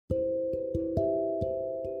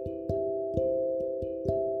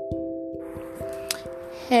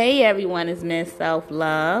Hey everyone, it's Miss Self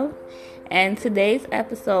Love, and today's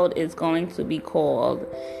episode is going to be called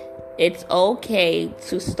It's Okay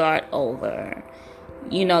to Start Over.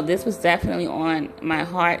 This was definitely on my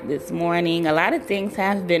heart this morning. A lot of things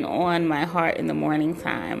have been on my heart in the morning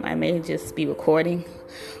time. I may just be recording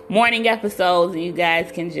morning episodes and you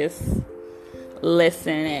guys can just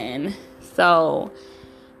listen in. So,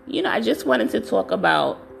 I just wanted to talk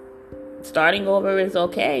about starting over is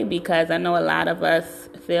okay, because I know a lot of us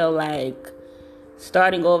feel like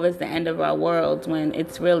starting over is the end of our world when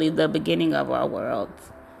it's really the beginning of our world.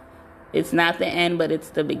 It's not the end, but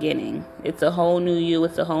it's the beginning. It's a whole new you.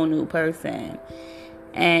 It's a whole new person.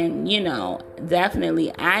 And,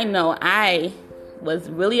 definitely, I know I was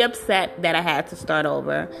really upset that I had to start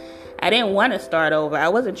over. I didn't want to start over. I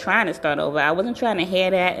wasn't trying to start over. I wasn't trying to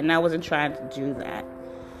hear that, and I wasn't trying to do that.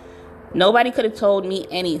 Nobody could have told me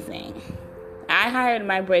anything. I hired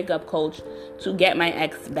my breakup coach to get my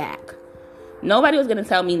ex back. Nobody was going to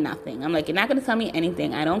tell me nothing. I'm like, you're not going to tell me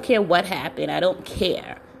anything. I don't care what happened. I don't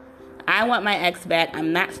care. I want my ex back.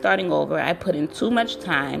 I'm not starting over. I put in too much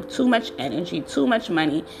time, too much energy, too much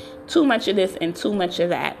money, too much of this and too much of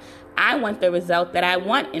that. I want the result that I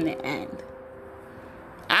want in the end.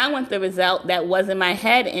 I want the result that was in my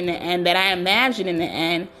head in the end, that I imagined in the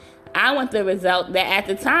end. I want the result that at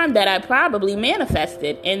the time that I probably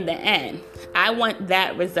manifested in the end. I want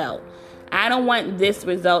that result. I don't want this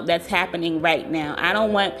result that's happening right now. I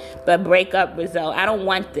don't want the breakup result. I don't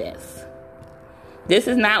want this. This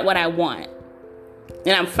is not what I want.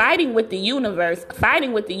 And I'm fighting with the universe,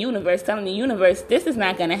 telling the universe this is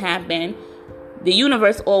not going to happen. The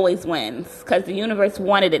universe always wins because the universe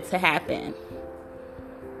wanted it to happen.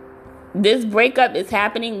 This breakup is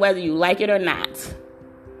happening whether you like it or not.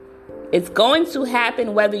 It's going to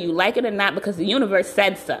happen whether you like it or not because the universe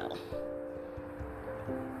said so.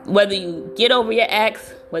 Whether you get over your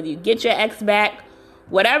ex, whether you get your ex back,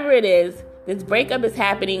 whatever it is, this breakup is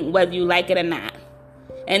happening whether you like it or not.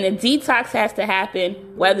 And the detox has to happen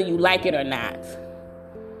whether you like it or not.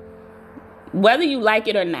 Whether you like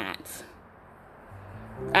it or not.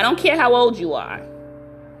 I don't care how old you are.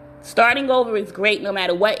 Starting over is great no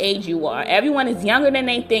matter what age you are. Everyone is younger than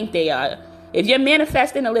they think they are. If you're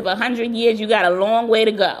manifesting to live 100 years, you got a long way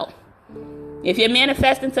to go. If you're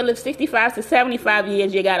manifesting to live 65 to 75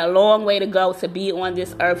 years, you got a long way to go to be on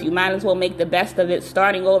this earth. You might as well make the best of it.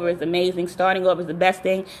 Starting over is amazing. Starting over is the best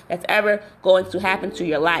thing that's ever going to happen to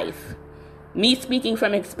your life. Me speaking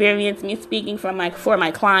from experience, me speaking for my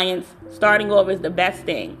clients, starting over is the best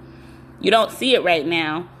thing. You don't see it right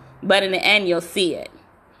now, but in the end, you'll see it.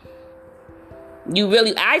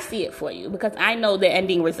 I see it for you because I know the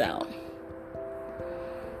ending result.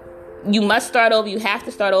 You must start over. You have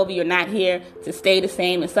to start over. You're not here to stay the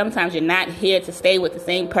same. And sometimes you're not here to stay with the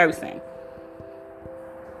same person.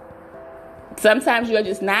 Sometimes you're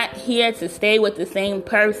just not here to stay with the same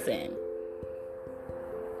person.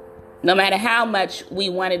 No matter how much we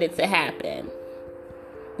wanted it to happen.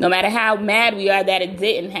 No matter how mad we are that it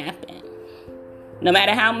didn't happen. No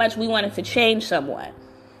matter how much we wanted to change someone.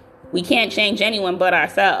 We can't change anyone but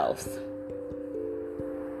ourselves.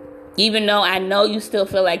 Even though I know you still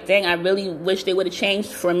feel like, dang, I really wish they would have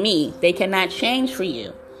changed for me. They cannot change for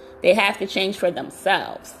you. They have to change for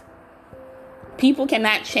themselves. People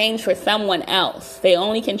cannot change for someone else. They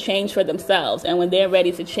only can change for themselves. And when they're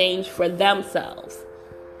ready to change for themselves.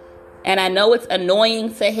 And I know it's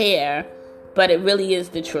annoying to hear, but it really is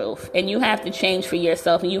the truth. And you have to change for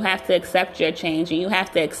yourself. And you have to accept your change. And you have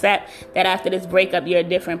to accept that after this breakup, you're a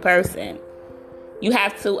different person. You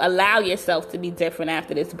have to allow yourself to be different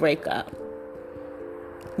after this breakup.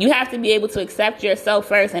 You have to be able to accept yourself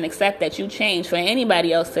first and accept that you changed for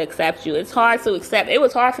anybody else to accept you. It's hard to accept. It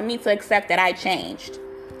was hard for me to accept that I changed.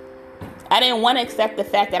 I didn't want to accept the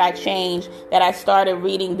fact that I changed, that I started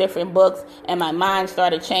reading different books and my mind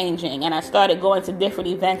started changing. And I started going to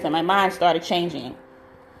different events and my mind started changing.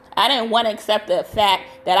 I didn't want to accept the fact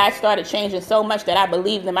that I started changing so much that I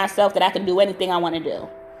believed in myself that I could do anything I want to do.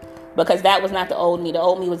 Because that was not the old me. The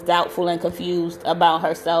old me was doubtful and confused about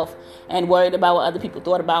herself and worried about what other people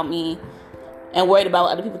thought about me and worried about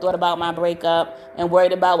what other people thought about my breakup and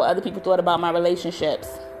worried about what other people thought about my relationships.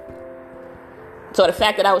 So the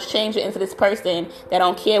fact that I was changing into this person that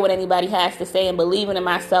don't care what anybody has to say and believing in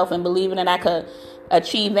myself and believing that I could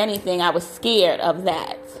achieve anything, I was scared of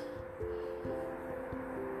that.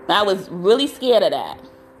 I was really scared of that.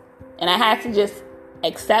 And I had to just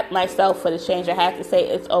accept myself for the change. I have to say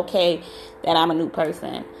it's okay that I'm a new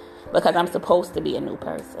person because I'm supposed to be a new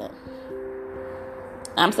person.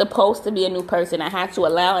 I'm supposed to be a new person. I have to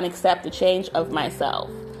allow and accept the change of myself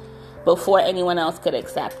before anyone else could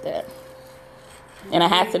accept it. And I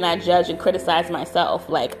had to not judge and criticize myself.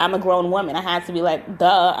 Like, I'm a grown woman. I had to be like,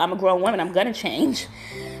 duh, I'm a grown woman. I'm going to change.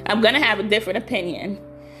 I'm going to have a different opinion.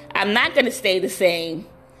 I'm not going to stay the same.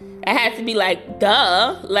 I had to be like,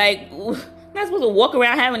 duh. Like, I'm not supposed to walk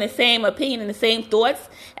around having the same opinion and the same thoughts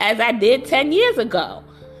as I did 10 years ago.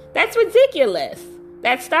 That's ridiculous.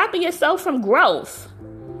 That's stopping yourself from growth.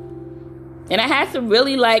 And I had to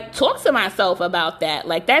really, talk to myself about that.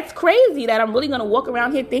 Like, that's crazy that I'm really going to walk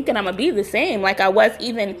around here thinking I'm going to be the same like I was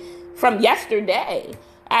even from yesterday.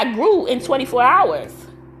 I grew in 24 hours.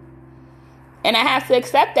 And I have to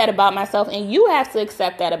accept that about myself. And you have to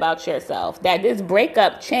accept that about yourself. That this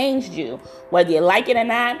breakup changed you. Whether you like it or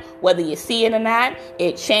not, whether you see it or not,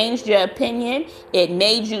 it changed your opinion. It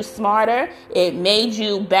made you smarter. It made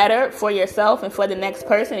you better for yourself and for the next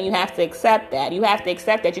person. And you have to accept that. You have to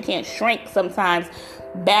accept that you can't shrink sometimes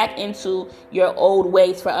back into your old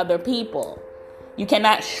ways for other people. You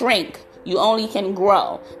cannot shrink. You only can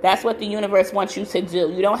grow. That's what the universe wants you to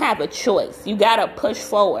do. You don't have a choice. You got to push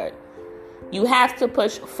forward. You have to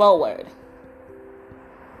push forward.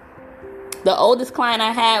 The oldest client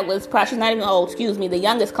I had was probably, she's not even old, the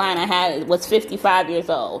youngest client I had was 55 years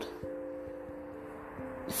old.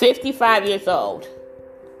 55 years old.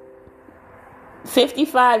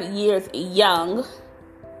 55 years young.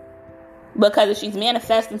 Because if she's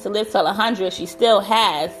manifesting to live till 100, she still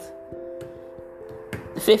has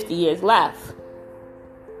 50 years left.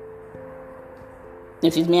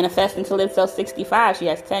 If she's manifesting to live till 65, she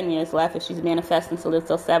has 10 years left. If she's manifesting to live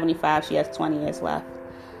till 75, she has 20 years left.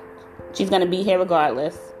 She's going to be here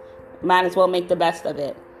regardless. Might as well make the best of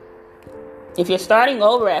it. If you're starting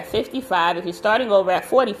over at 55, if you're starting over at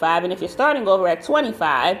 45, and if you're starting over at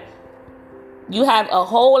 25, you have a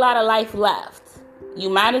whole lot of life left. You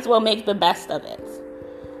might as well make the best of it.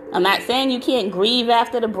 I'm not saying you can't grieve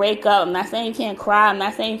after the breakup. I'm not saying you can't cry. I'm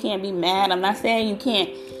not saying you can't be mad. I'm not saying you can't.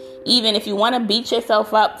 Even if you want to beat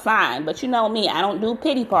yourself up, fine. But you know me, I don't do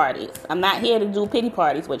pity parties. I'm not here to do pity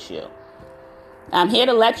parties with you. I'm here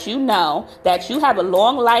to let you know that you have a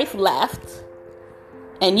long life left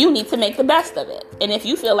and you need to make the best of it. And if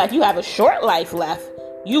you feel like you have a short life left,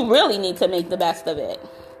 you really need to make the best of it.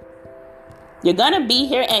 You're going to be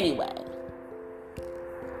here anyway.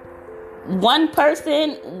 One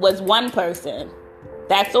person was one person.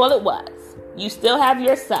 That's all it was. You still have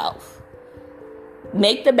yourself.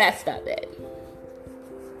 Make the best of it.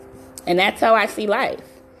 And that's how I see life.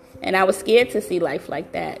 And I was scared to see life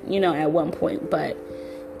like that, at one point. But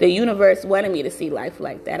the universe wanted me to see life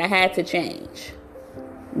like that. I had to change,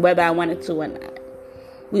 whether I wanted to or not.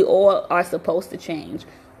 We all are supposed to change.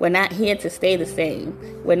 We're not here to stay the same.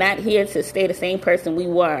 We're not here to stay the same person we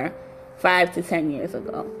were 5 to 10 years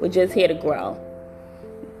ago. We're just here to grow.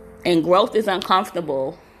 And growth is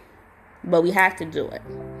uncomfortable, but we have to do it.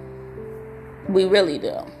 We really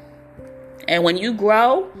do. And when you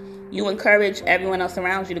grow, you encourage everyone else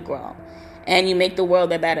around you to grow. And you make the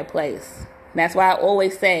world a better place. That's why I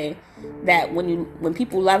always say that when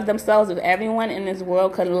people love themselves, if everyone in this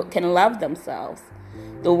world can love themselves,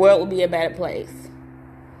 the world will be a better place.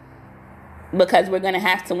 Because we're going to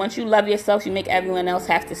have to, once you love yourself, you make everyone else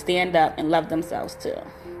have to stand up and love themselves too.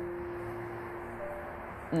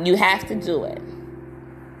 You have to do it.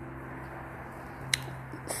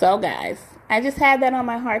 So guys, I just had that on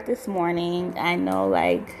my heart this morning. I know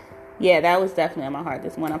that was definitely on my heart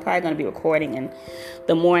this morning. I'm probably going to be recording in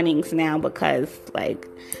the mornings now because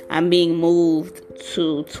I'm being moved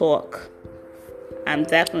to talk. I'm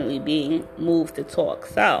definitely being moved to talk.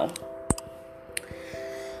 So,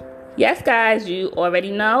 yes, guys, you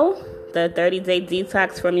already know the 30-day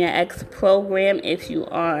detox from your ex program. If you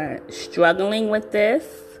are struggling with this,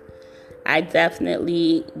 I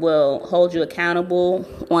definitely will hold you accountable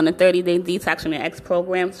on the 30-day detox from your ex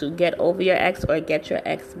program to get over your ex or get your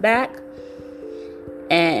ex back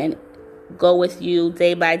and go with you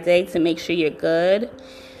day by day to make sure you're good.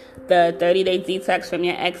 The 30-day detox from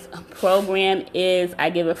your ex program is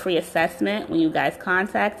I give a free assessment when you guys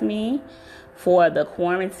contact me. For the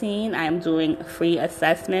quarantine, I am doing free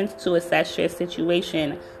assessments to assess your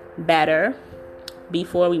situation better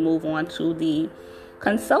before we move on to the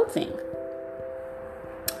consulting.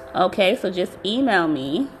 Okay, so just email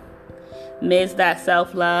me,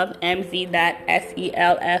 ms.selflove,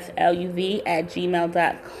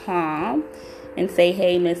 mz.selfluv@gmail.com and say,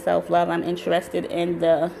 hey, Ms. Self-Love, I'm interested in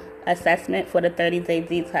the assessment for the 30-day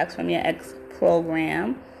detox from your ex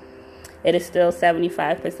program. It is still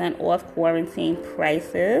 75% off quarantine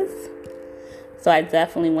prices. So I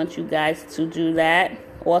definitely want you guys to do that.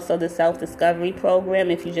 Also, the self-discovery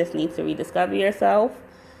program, if you just need to rediscover yourself.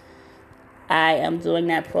 I am doing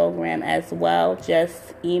that program as well.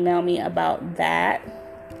 Just email me about that,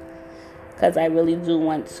 because I really do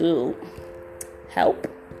want to help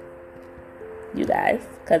you guys,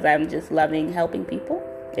 because I'm just loving helping people.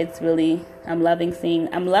 It's really, I'm loving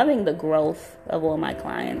the growth of all my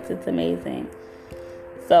clients. It's amazing.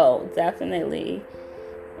 So definitely,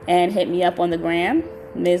 and hit me up on the gram,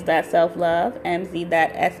 ms.selflove,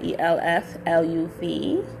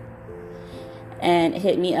 mz.selfluv, and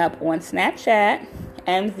hit me up on Snapchat,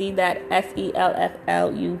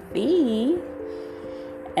 mz.selfluv,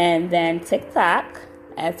 and then TikTok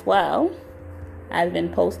as well. I've been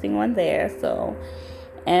posting on there, so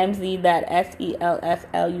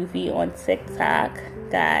mz.selfluv on TikTok,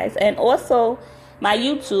 guys. And also my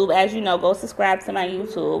YouTube, as you know, go subscribe to my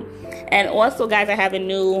YouTube. And also, guys, I have a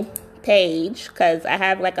new page, because I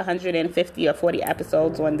have like 150 or 40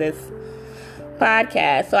 episodes on this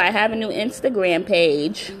podcast. So I have a new Instagram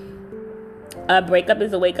page, Breakup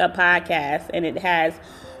is a Wake Up podcast, and it has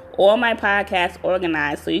all my podcasts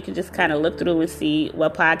organized, so you can just kind of look through and see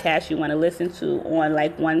what podcast you want to listen to on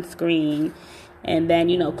like one screen, and then,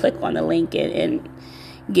 you know, click on the link and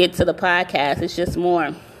get to the podcast. It's just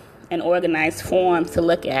more an organized form to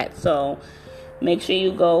look at. So make sure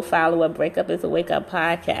you go follow a Breakup is a Wake Up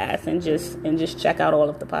podcast, and just check out all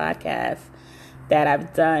of the podcasts that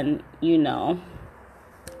I've done, you know,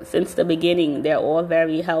 since the beginning. They're all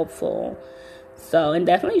very helpful. So, and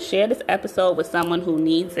definitely share this episode with someone who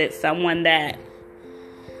needs it, someone that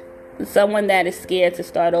is scared to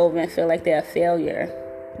start over and feel like they're a failure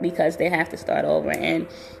because they have to start over. And,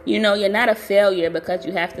 you know, you're not a failure because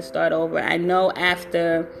you have to start over. I know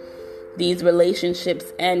after these relationships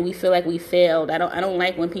end, we feel like we failed. I don't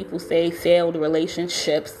like when people say failed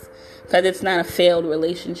relationships, because it's not a failed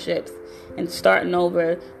relationship. And starting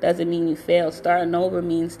over doesn't mean you failed. Starting over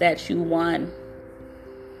means that you won.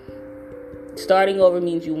 Starting over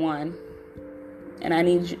means you won. And I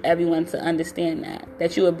need everyone to understand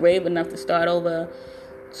that you were brave enough to start over,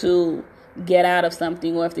 to get out of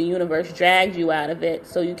something, or if the universe dragged you out of it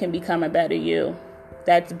so you can become a better you.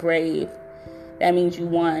 That's brave. That means you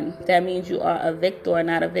won. That means you are a victor,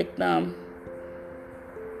 not a victim.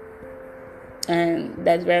 And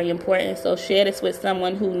that's very important. So share this with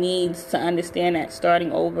someone who needs to understand that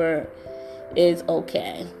starting over is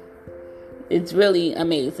okay. It's really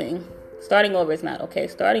amazing. Starting over is not okay.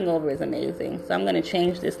 Starting over is amazing. So I'm going to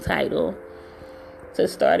change this title to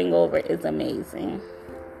Starting Over is Amazing.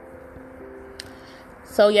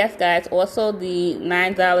 So yes, guys, also the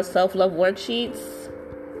 $9 self-love worksheets,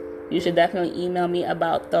 you should definitely email me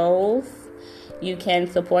about those. You can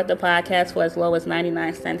support the podcast for as low as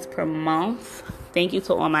 99 cents per month. Thank you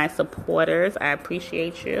to all my supporters. I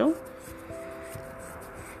appreciate you.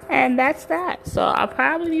 And that's that. So I'll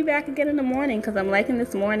probably be back again in the morning, because I'm liking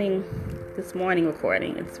this morning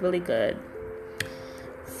recording. It's really good.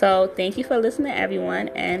 So thank you for listening, everyone,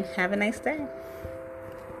 and have a nice day.